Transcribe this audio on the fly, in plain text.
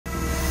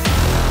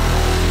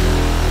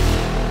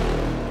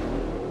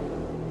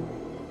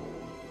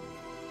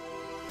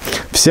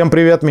Всем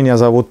привет, меня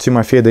зовут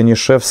Тимофей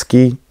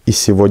и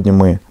сегодня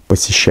мы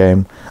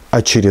посещаем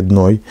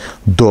очередной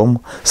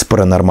дом с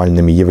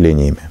паранормальными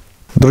явлениями.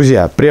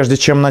 Друзья, прежде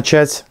чем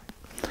начать,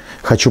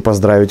 хочу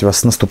поздравить вас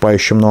с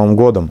наступающим Новым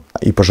годом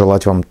и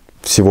пожелать вам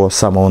всего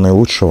самого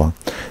наилучшего,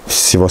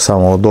 всего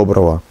самого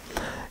доброго,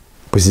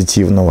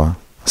 позитивного,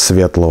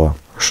 светлого,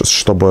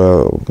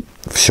 чтобы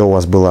все у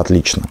вас было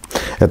отлично.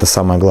 Это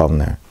самое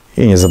главное.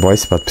 И не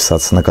забывайте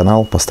подписаться на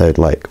канал, поставить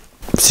лайк.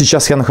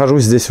 Сейчас я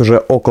нахожусь здесь уже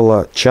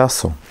около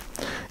часу,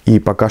 и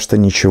пока что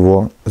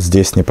ничего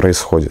здесь не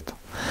происходит.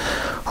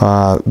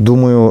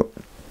 Думаю,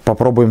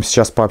 попробуем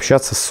сейчас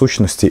пообщаться с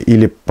сущностью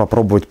или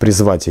попробовать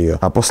призвать ее.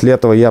 А после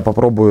этого я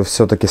попробую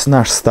все-таки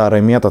наш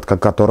старый метод,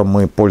 которым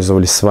мы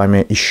пользовались с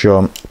вами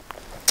еще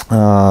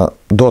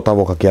до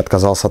того, как я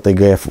отказался от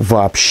ИГФ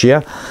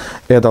вообще.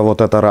 Это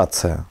вот эта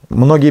рация.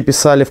 Многие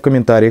писали в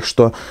комментариях,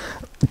 что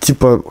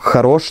типа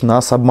хорош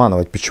нас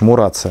обманывать. Почему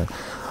рация?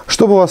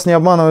 Чтобы вас не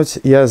обманывать,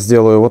 я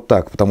сделаю вот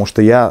так, потому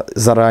что я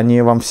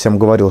заранее вам всем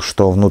говорил,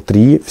 что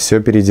внутри все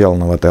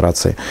переделано в этой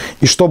рации.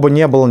 И чтобы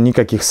не было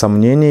никаких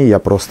сомнений, я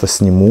просто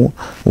сниму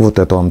вот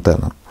эту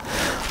антенну.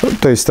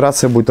 То есть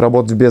рация будет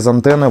работать без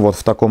антенны, вот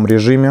в таком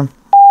режиме.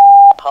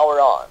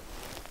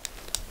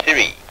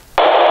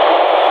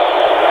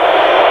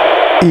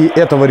 И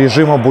этого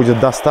режима будет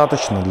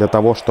достаточно для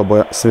того,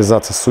 чтобы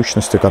связаться с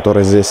сущностью,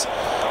 которая здесь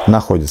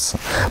находится.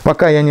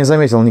 Пока я не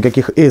заметил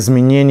никаких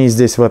изменений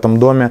здесь, в этом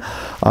доме.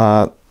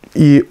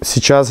 И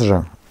сейчас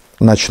же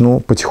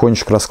начну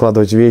потихонечку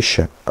раскладывать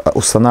вещи,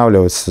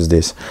 устанавливаться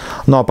здесь.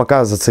 Ну а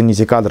пока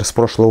зацените кадры с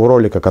прошлого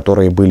ролика,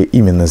 которые были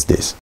именно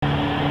здесь.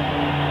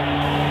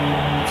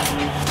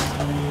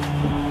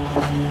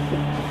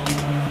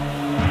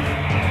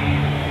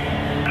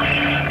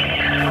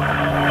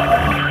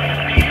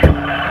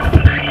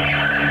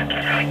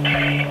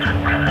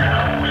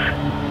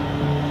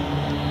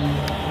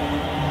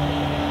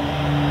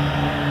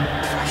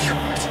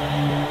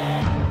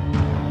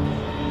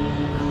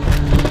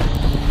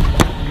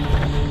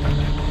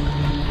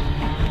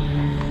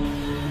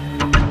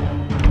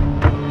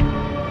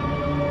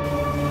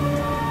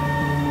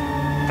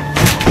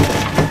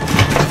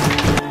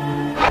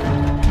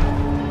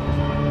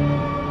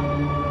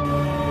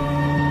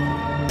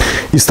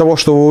 Из того,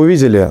 что вы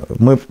увидели,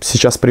 мы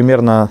сейчас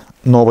примерно,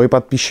 новые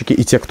подписчики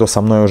и те, кто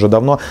со мной уже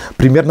давно,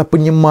 примерно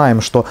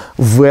понимаем, что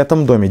в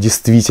этом доме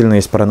действительно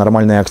есть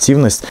паранормальная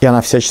активность, и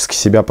она всячески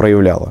себя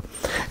проявляла.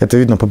 Это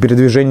видно по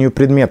передвижению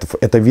предметов,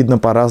 это видно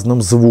по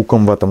разным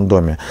звукам в этом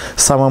доме.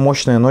 Самая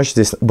мощная ночь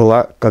здесь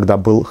была, когда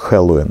был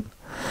Хэллоуин,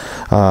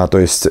 то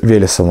есть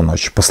Велесова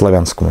ночь,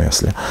 по-славянскому,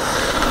 если.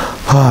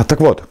 Так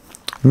вот.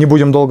 Не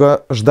будем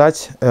долго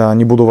ждать,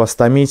 не буду вас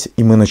томить,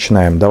 и мы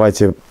начинаем.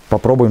 Давайте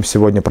попробуем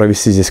сегодня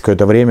провести здесь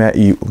какое-то время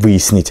и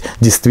выяснить,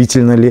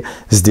 действительно ли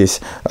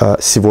здесь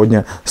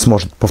сегодня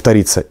сможет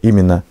повториться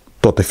именно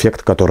тот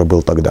эффект, который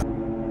был тогда.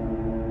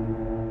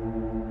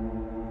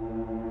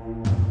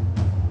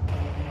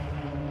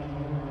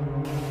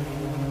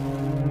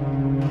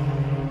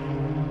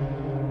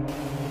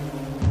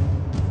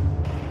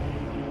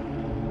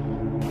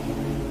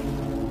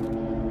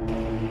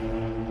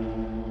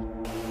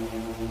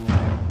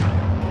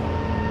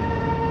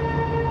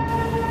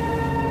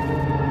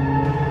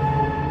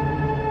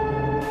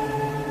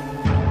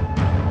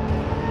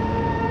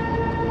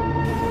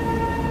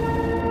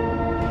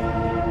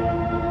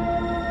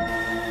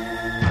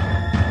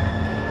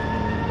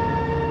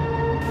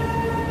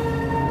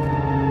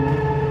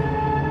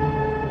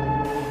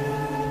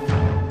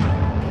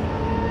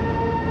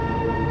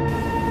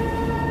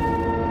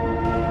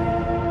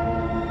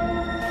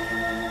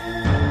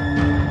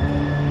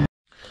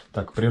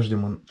 Так, прежде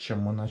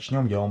чем мы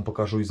начнем, я вам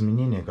покажу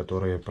изменения,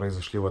 которые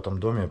произошли в этом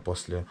доме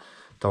после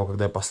того,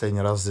 когда я последний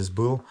раз здесь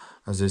был.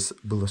 Здесь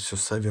было все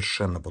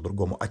совершенно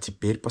по-другому. А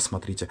теперь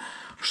посмотрите,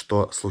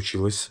 что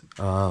случилось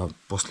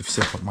после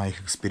всех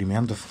моих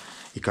экспериментов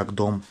и как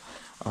дом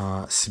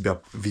себя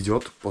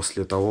ведет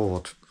после того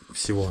вот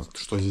всего,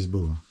 что здесь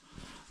было.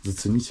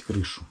 Зацените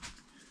крышу.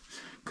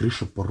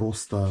 Крыша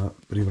просто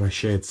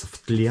превращается в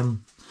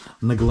тлен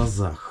на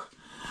глазах.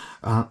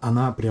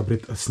 Она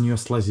с нее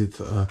слазит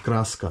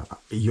краска,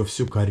 ее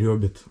всю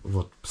коребит.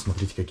 Вот,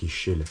 посмотрите, какие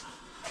щели.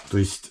 То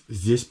есть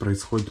здесь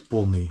происходит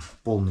полный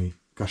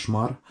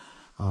кошмар.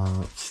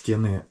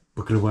 Стены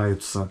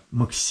покрываются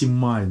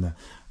максимально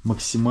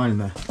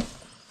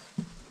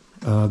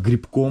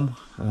грибком.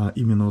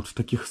 Именно вот в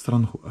таких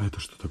странах. А это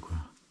что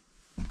такое?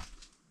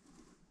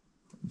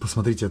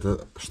 Посмотрите,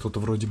 это что-то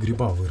вроде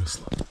гриба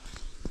выросло.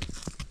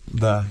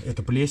 Да,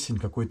 это плесень,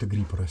 какой-то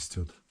гриб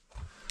растет.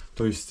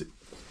 То есть...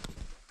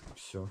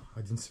 Все,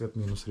 один свет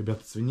минус.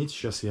 Ребята, извините,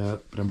 сейчас я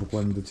прям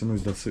буквально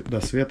дотянусь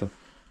до света.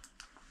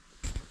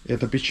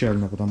 Это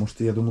печально, потому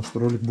что я думал, что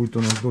ролик будет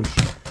у нас дольше.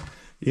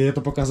 И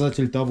это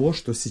показатель того,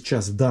 что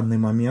сейчас, в данный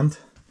момент,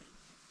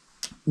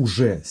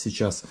 уже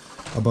сейчас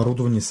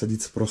оборудование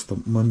садится просто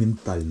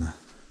моментально.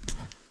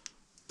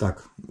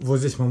 Так, вот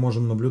здесь мы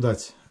можем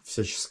наблюдать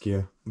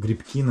всяческие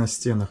грибки на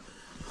стенах.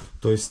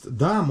 То есть,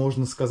 да,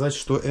 можно сказать,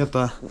 что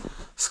это,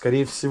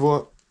 скорее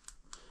всего,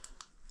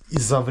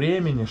 из-за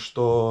времени,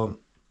 что,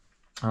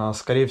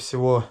 скорее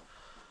всего,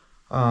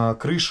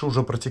 крыша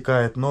уже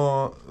протекает,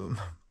 но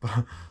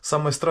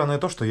самое странное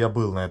то, что я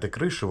был на этой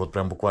крыше, вот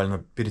прям буквально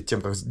перед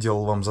тем, как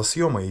сделал вам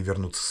засъемы и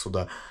вернуться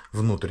сюда,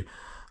 внутрь.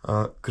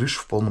 Крыша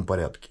в полном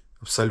порядке,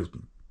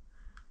 абсолютно.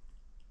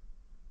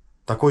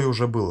 Такое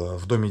уже было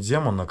в доме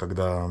Демона,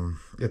 когда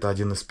это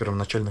один из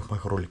первоначальных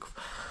моих роликов.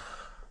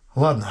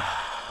 Ладно,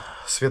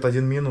 свет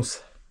один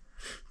минус.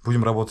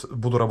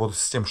 Буду работать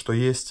с тем, что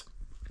есть.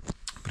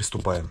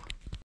 Приступаем.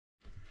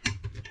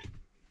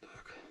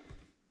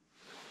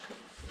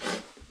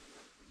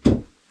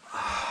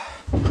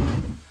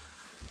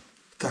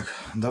 Так,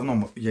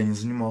 давно я не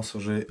занимался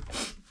уже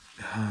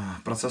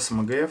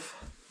процессом АГФ.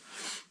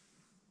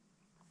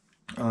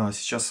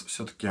 Сейчас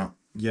все-таки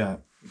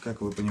я,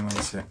 как вы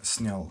понимаете,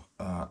 снял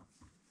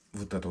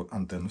вот эту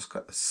антенну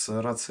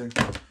с рации,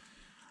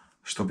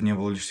 чтобы не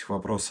было лишних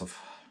вопросов.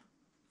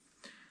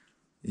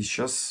 И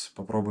сейчас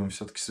попробуем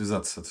все-таки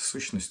связаться с этой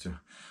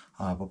сущностью,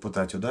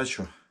 попытать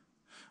удачу.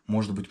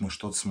 Может быть, мы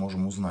что-то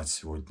сможем узнать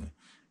сегодня.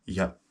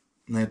 Я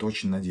на это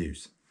очень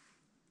надеюсь.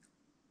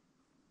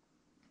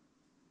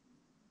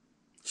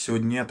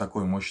 Сегодня не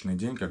такой мощный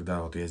день,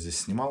 когда вот я здесь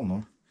снимал,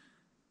 но...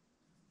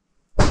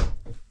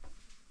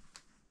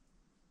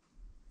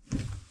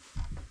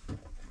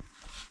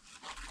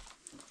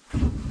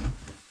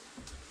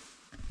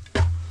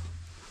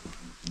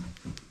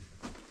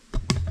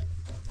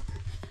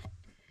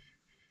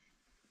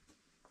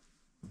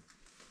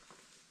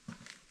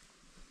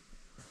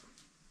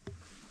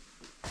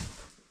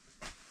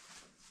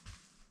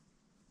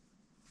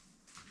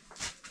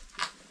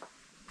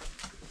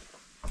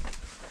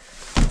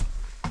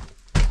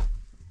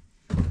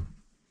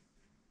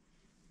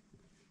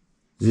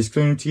 Здесь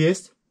кто-нибудь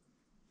есть?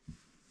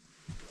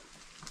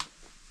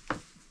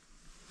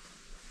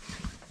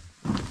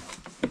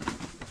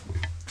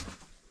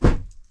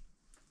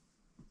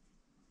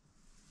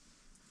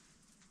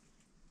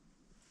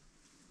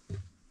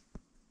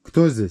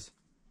 Кто здесь?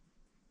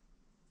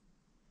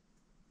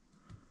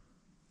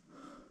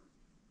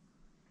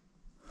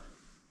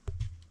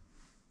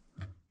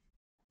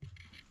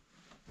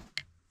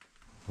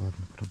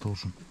 Ладно,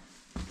 продолжим.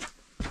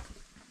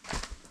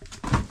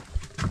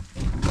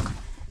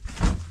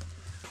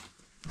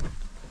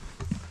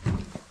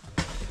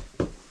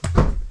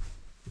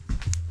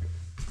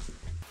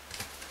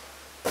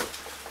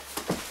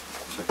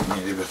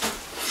 Ребят,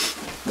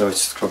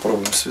 давайте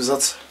попробуем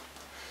связаться.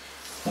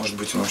 Может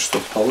быть, у нас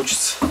что-то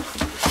получится.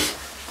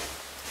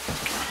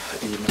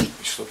 И может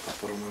быть, что-то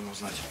попробуем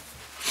узнать.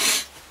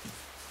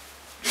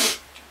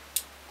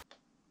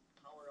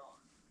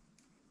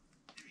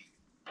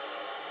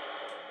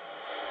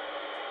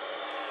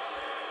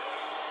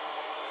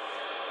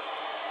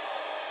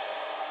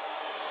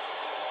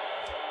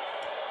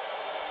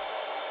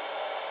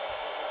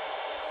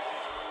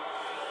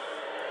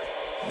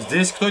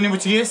 Здесь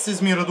кто-нибудь есть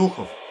из мира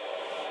духов?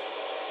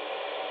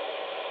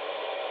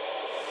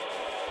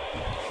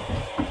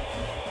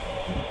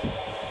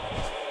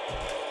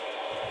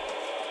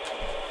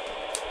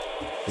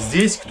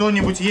 Здесь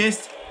кто-нибудь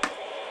есть?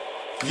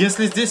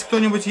 Если здесь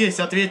кто-нибудь есть,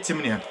 ответьте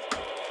мне.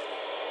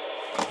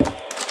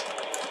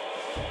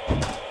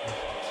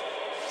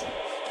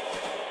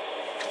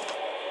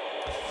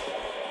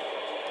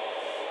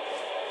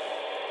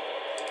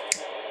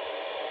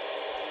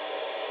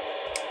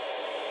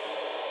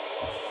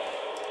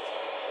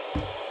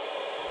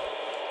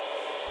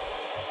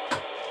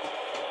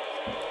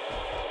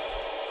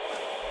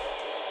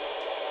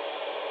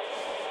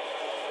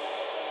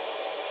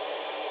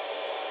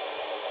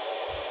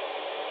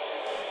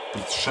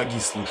 Шаги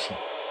слышу.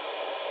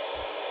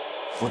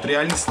 Вот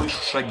реально слышу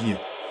шаги.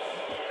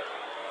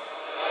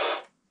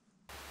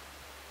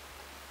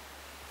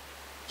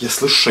 Я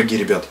слышу шаги,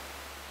 ребят.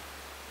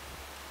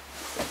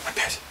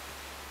 Опять.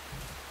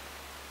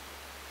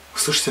 Вы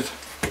слышите это?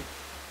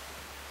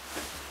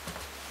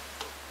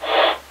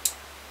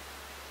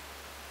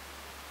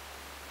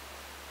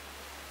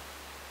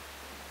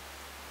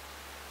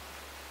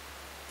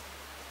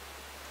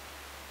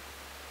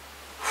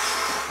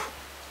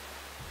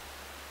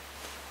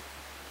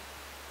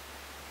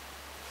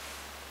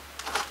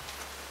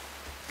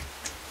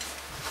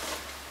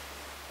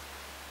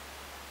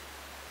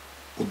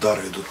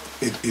 Удары идут.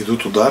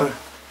 Идут удары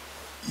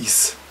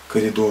из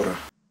коридора.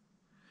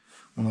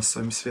 У нас с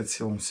вами свет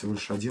сел, он всего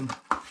лишь один.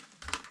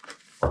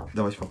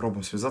 Давайте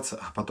попробуем связаться,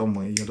 а потом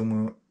мы, я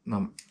думаю,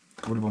 нам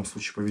в любом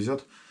случае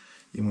повезет,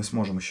 и мы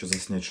сможем еще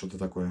заснять что-то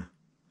такое.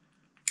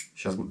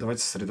 Сейчас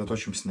давайте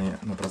сосредоточимся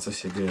на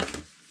процессе АГФ.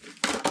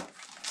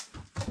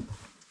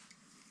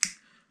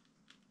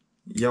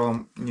 Я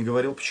вам не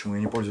говорил, почему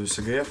я не пользуюсь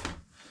АГФ,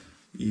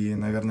 и,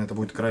 наверное, это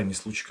будет крайний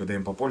случай, когда я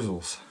им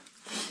попользовался.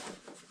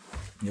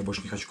 Я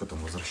больше не хочу к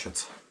этому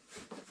возвращаться.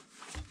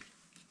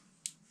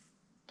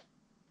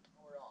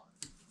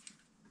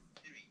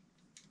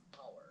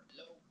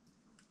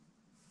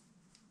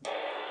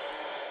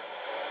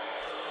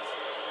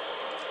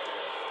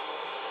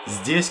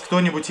 Здесь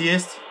кто-нибудь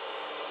есть?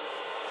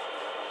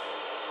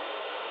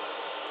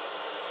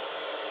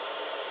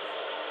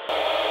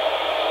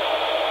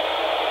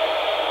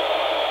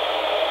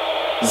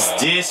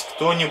 Здесь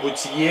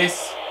кто-нибудь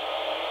есть?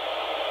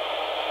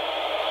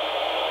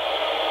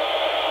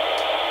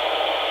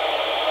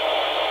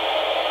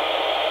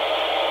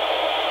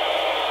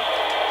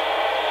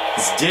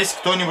 Здесь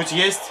кто-нибудь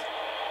есть?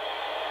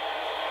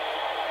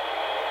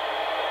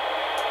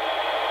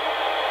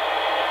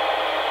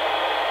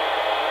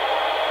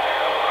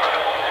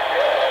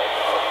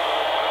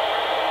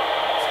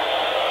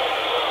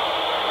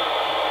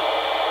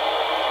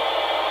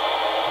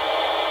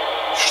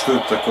 Что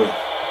это такое?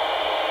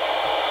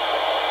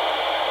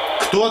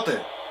 Кто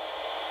ты?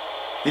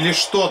 Или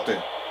что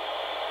ты?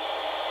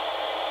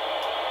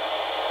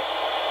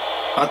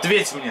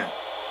 Ответь мне.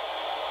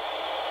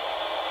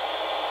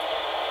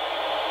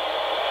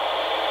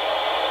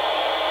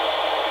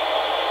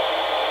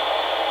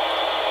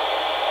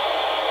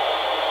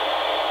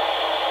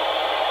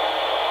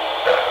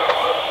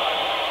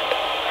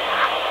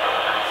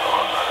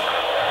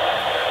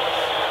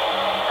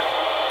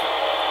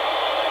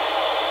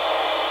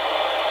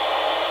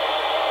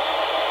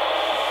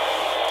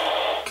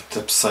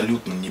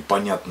 Абсолютно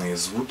непонятные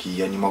звуки,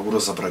 я не могу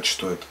разобрать,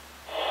 что это.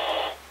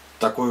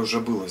 Такое уже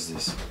было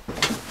здесь.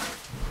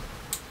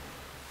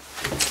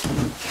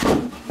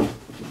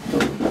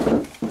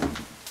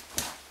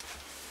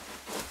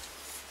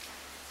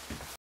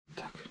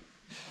 Так.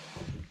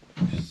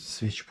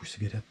 Свечи пусть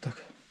горят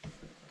так.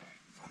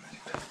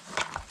 Фонарик.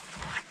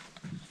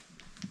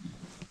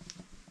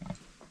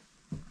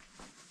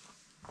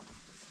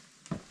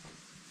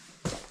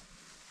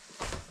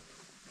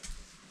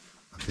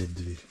 Опять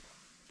дверь.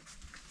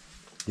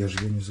 Я же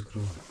ее не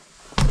закрывал.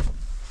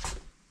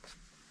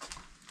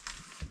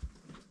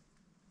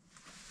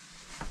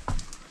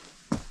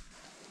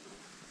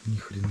 Ни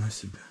хрена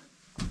себе.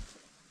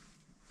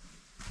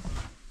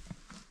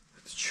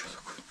 Это что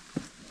такое?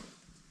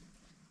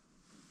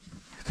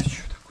 Это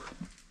что такое?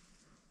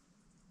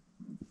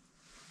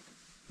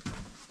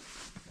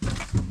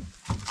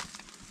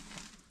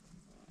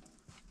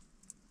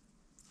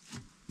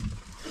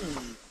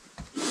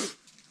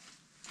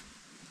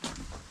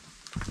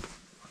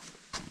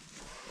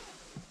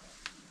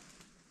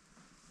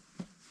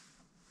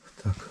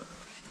 Так,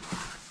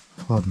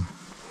 ладно,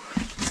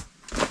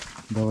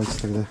 давайте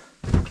тогда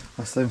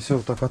оставим все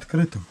вот так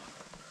открытым.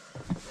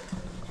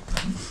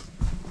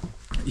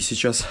 И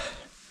сейчас,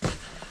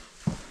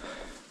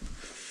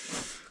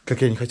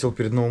 как я не хотел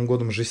перед Новым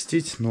годом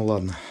жестить, ну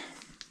ладно.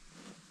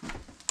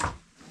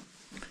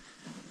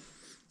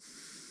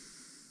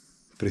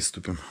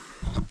 Приступим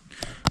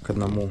к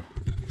одному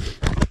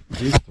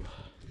действию.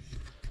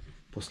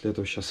 После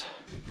этого сейчас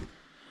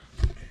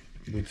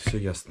будет все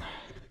ясно.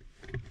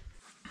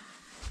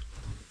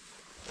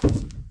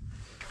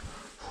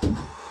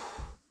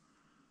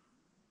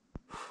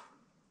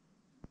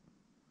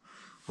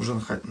 Уже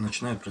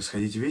начинают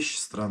происходить вещи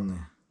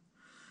странные.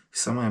 И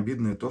самое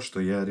обидное то, что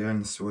я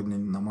реально сегодня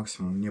на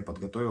максимум не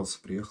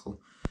подготовился,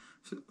 приехал.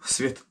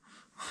 Свет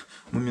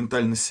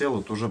моментально сел.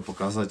 Это уже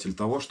показатель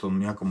того, что у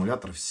меня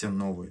аккумуляторы все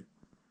новые.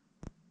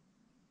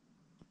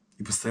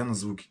 И постоянно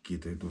звуки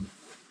какие-то идут.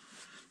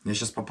 Я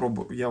сейчас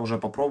попробую, я уже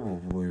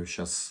попробую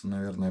сейчас,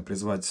 наверное,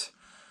 призвать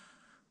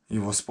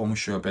его с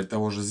помощью опять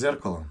того же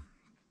зеркала.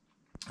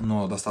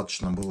 Но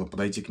достаточно было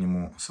подойти к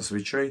нему со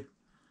свечой.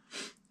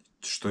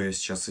 Что я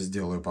сейчас и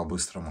сделаю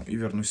по-быстрому. И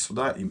вернусь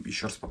сюда, и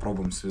еще раз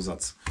попробуем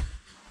связаться.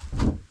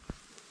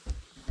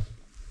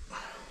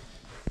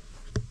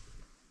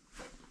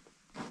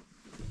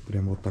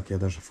 Прям вот так я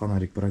даже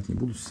фонарик брать не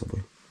буду с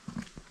собой.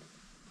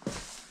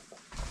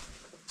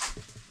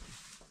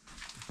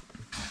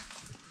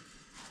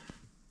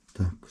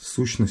 Так,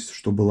 сущность,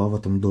 что была в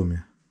этом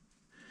доме.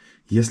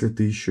 Если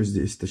ты еще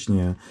здесь,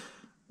 точнее,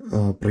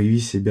 прояви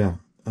себя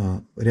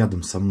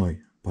рядом со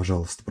мной,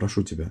 пожалуйста,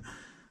 прошу тебя.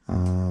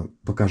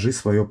 Покажи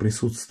свое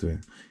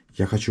присутствие.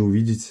 Я хочу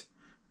увидеть,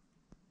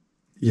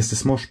 если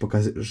сможешь,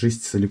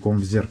 покажись целиком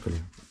в зеркале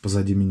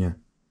позади меня.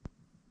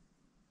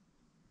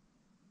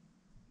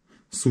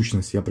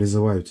 Сущность, я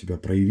призываю тебя,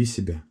 прояви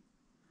себя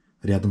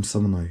рядом со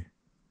мной.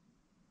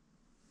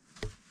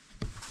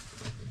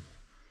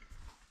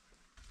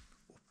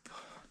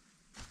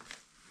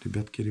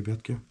 Ребятки,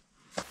 ребятки.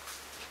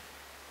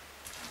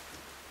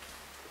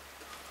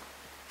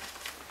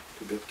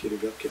 Ребятки,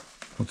 ребятки.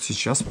 Вот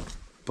сейчас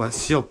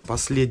посел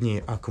последний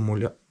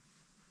аккумулятор.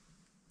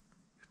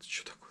 Это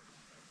что такое?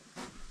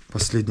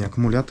 Последний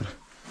аккумулятор.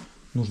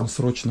 Нужно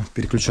срочно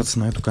переключаться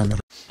на эту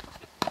камеру.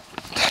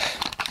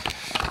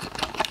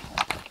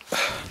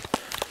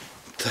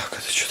 Так,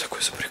 это что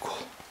такое за прикол?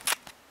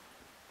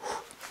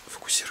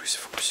 Фокусируйся,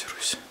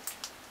 фокусируйся.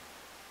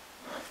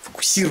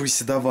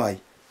 Фокусируйся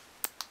давай.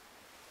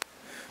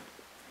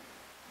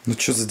 Ну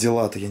что за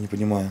дела-то, я не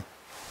понимаю.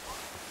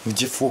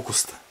 Где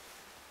фокус-то?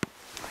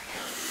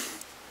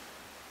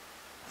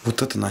 Вот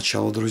это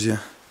начало,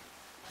 друзья.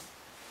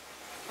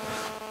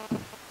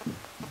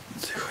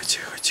 Тихо,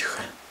 тихо,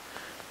 тихо.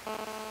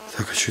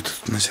 Так, а что это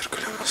тут на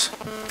зеркале у нас?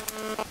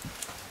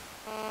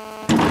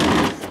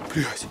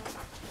 Блядь.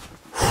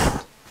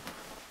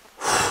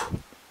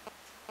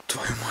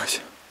 Твою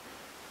мать.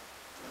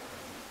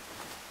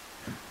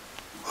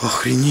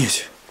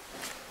 Охренеть.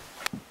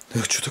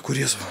 Да что такое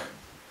резво?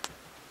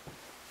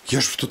 Я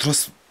же в тот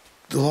раз...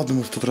 Да ладно,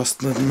 мы в тот раз...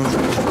 Твою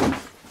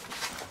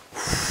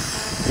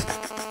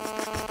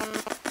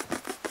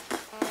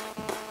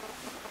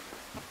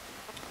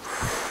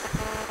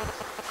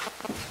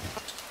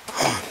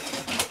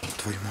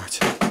мать.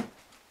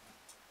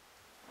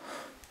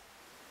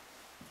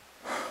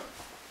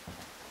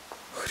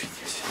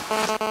 Охренеть.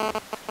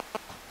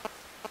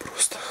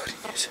 Просто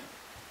охренеть.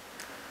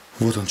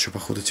 Вот он что,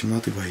 походу,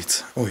 темноты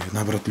боится. Ой,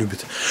 наоборот,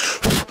 любит.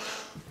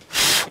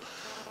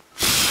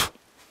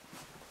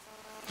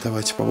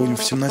 Давайте побудем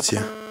в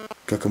темноте,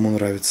 как ему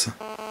нравится.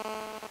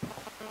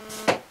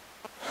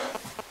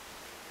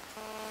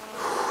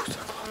 Фу, так,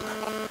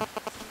 ладно.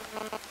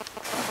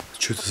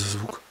 Что это за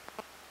звук?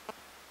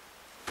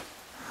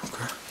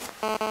 Ну-ка.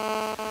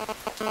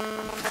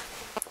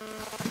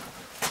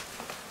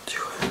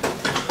 Тихо.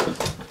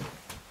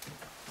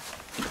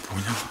 Не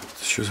понял.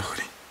 Это что за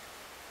хрень?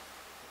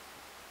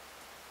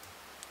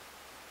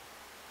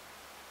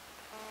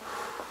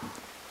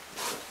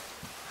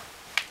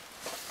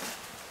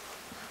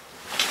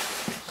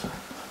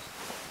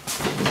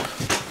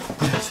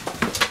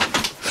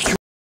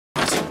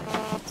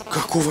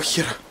 Какого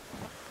хера?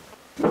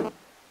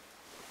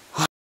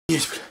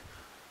 Охренеть, бля.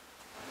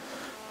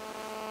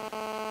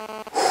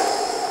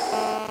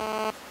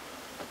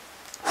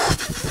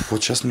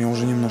 Вот сейчас мне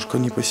уже немножко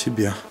не по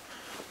себе.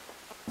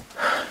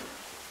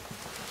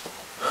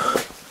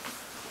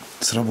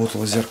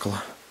 Сработало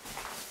зеркало.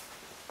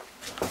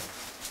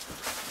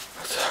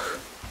 Так.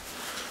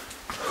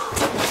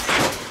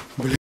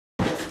 Блин.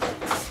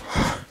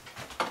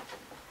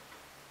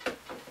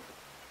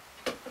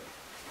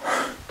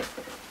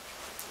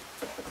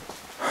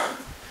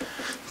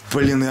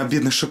 Блин, я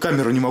обидно, что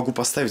камеру не могу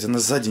поставить, она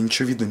сзади,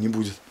 ничего видно не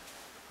будет.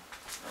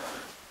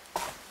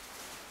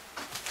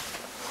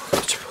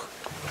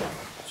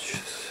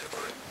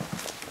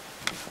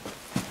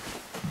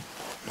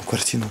 Ну,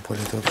 картина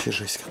упали, это вообще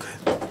жесть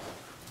какая-то.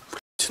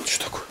 Блин, это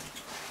что такое?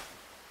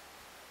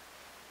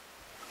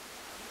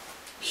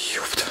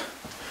 Ёпта.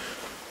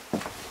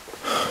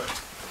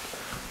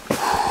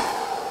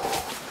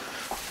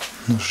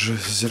 Ну,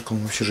 с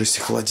зеркалом вообще жесть,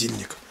 и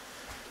холодильник.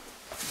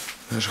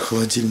 Даже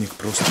холодильник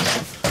просто.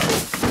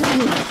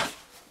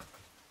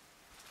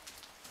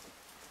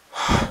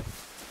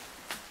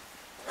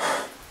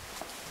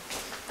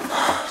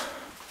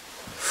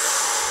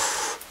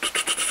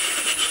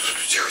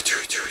 Тихо,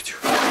 тихо, тихо,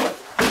 тихо.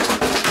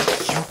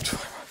 Ёб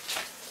твою мать.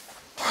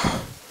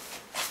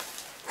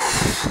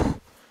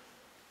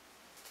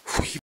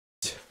 Фу,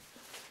 ебать.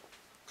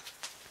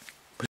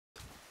 Блин.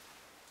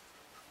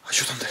 А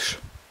что там дальше?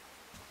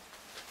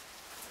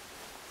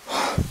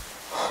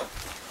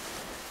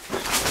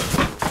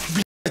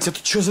 Блять,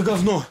 это что за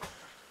говно?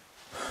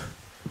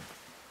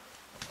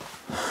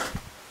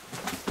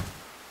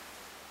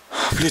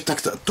 Блять,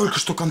 так-то только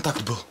что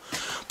контакт был.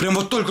 Прям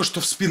вот только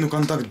что в спину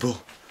контакт был.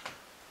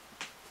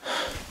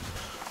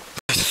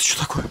 Блять, это что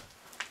такое?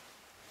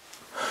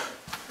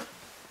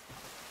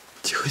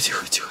 Тихо,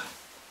 тихо, тихо.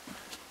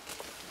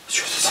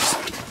 Что это здесь?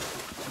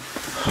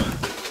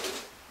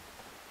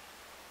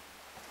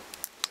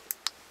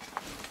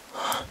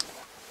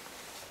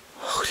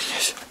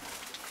 Охренеть.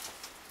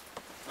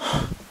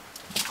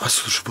 А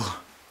слушай, было.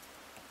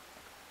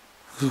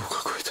 Звук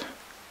какой-то.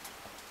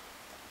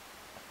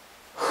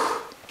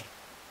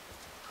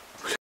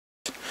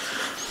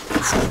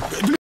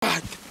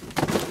 Блядь.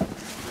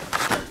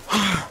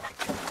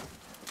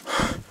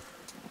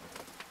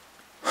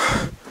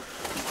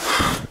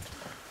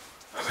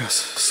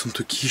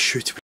 Сундуки еще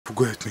эти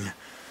пугают меня.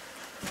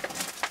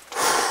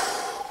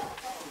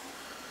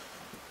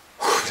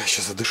 Бля,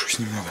 сейчас задышусь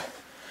немного.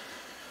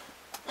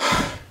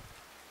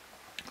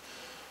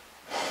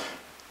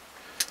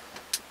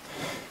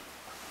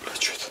 Бля,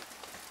 что это?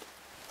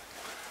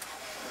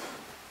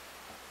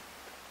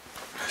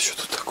 Бля, что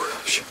тут такое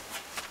вообще?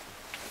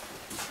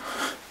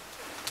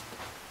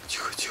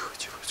 Тихо, тихо,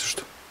 тихо. Это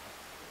что?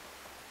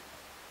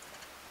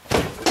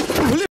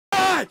 Блядь!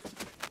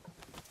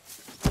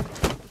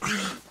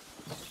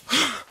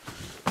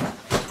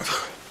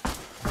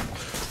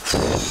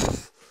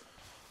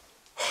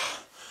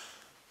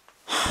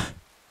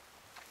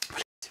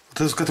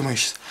 Вот это моя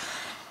сейчас.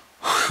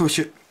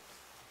 Вообще.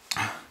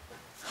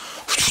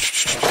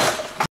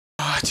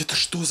 Блядь, это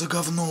что за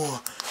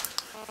говно?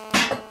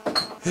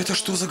 Это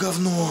что за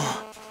говно?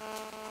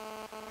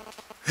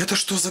 Это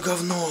что за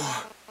говно?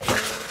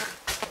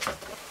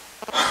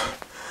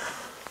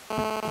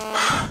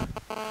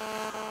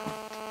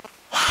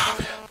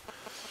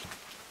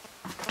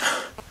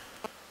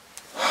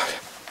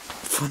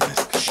 Фон,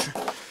 это что?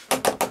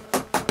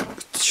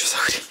 Это что за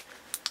хрень?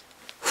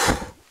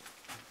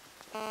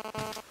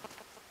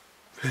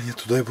 Бля, нет,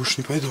 туда я больше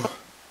не пойду.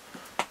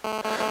 Фу,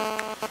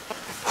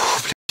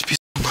 блядь,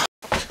 пизда.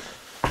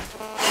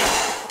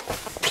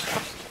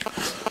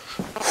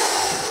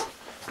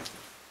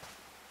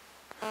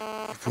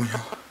 Не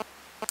понял.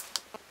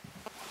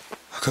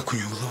 А как у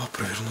него голова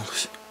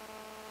провернулась?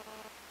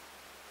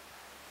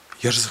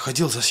 Я же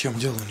заходил за съем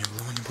дела, у него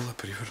голова не была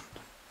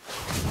перевернута.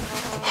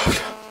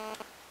 Бля.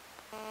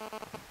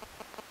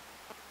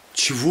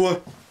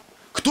 Чего?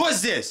 Кто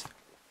здесь?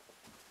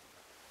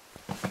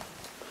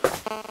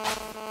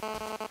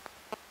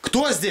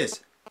 Кто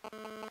здесь?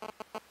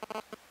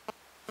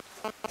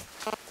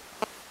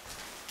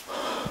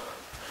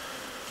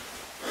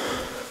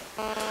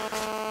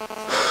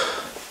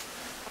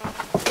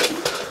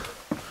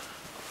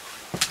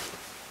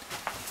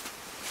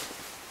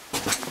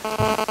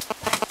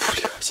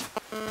 Блядь.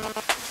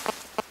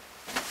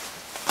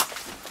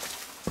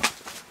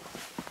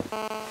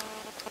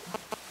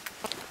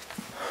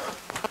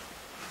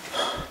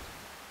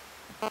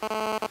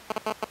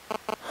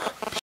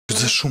 Что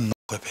за шум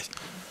нахуй опять?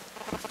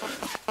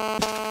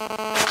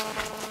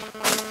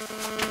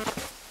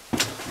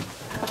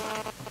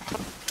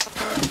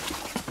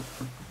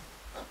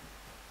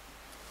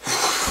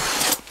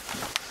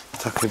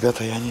 Так,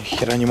 ребята, я ни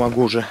хера не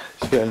могу уже,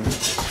 реально.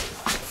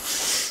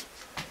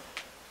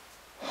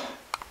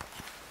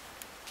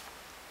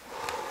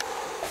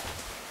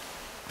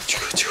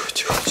 Тихо, тихо,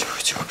 тихо,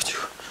 тихо, тихо,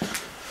 тихо.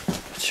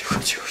 Тихо,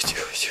 тихо,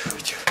 тихо,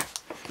 тихо, тихо.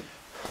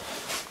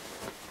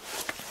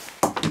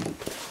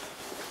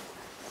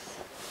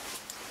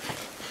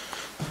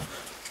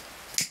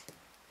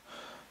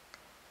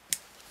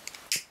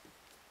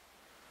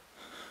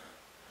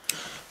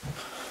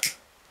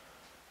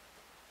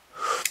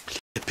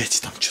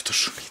 Опять там что-то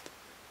шумит.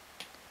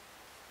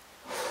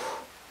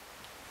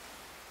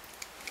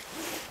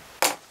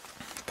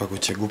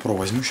 Погодь, я GoPro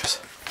возьму сейчас.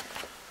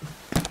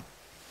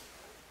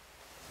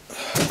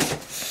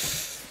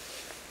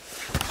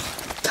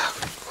 Так,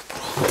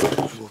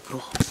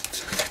 GoPro.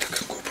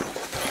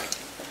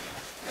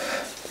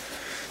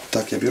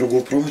 Так, я беру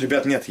GoPro.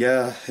 Ребят, нет,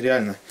 я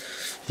реально,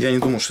 я не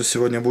думал, что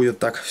сегодня будет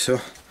так все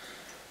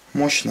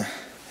мощно.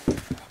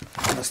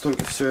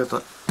 Настолько все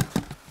это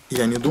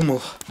я не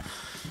думал.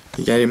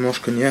 Я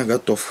немножко не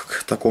готов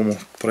к такому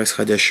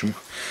происходящему.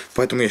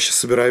 Поэтому я сейчас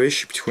собираю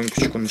вещи,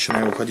 потихоньку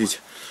начинаю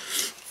уходить.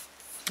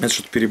 Это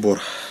что-то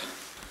перебор.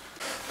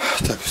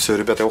 Так, все,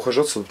 ребята, я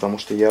ухожу отсюда, потому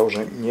что я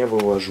уже не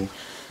вывожу.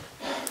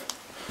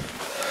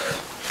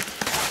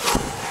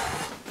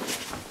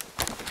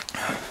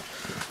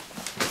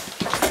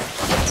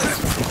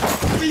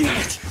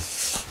 Блять.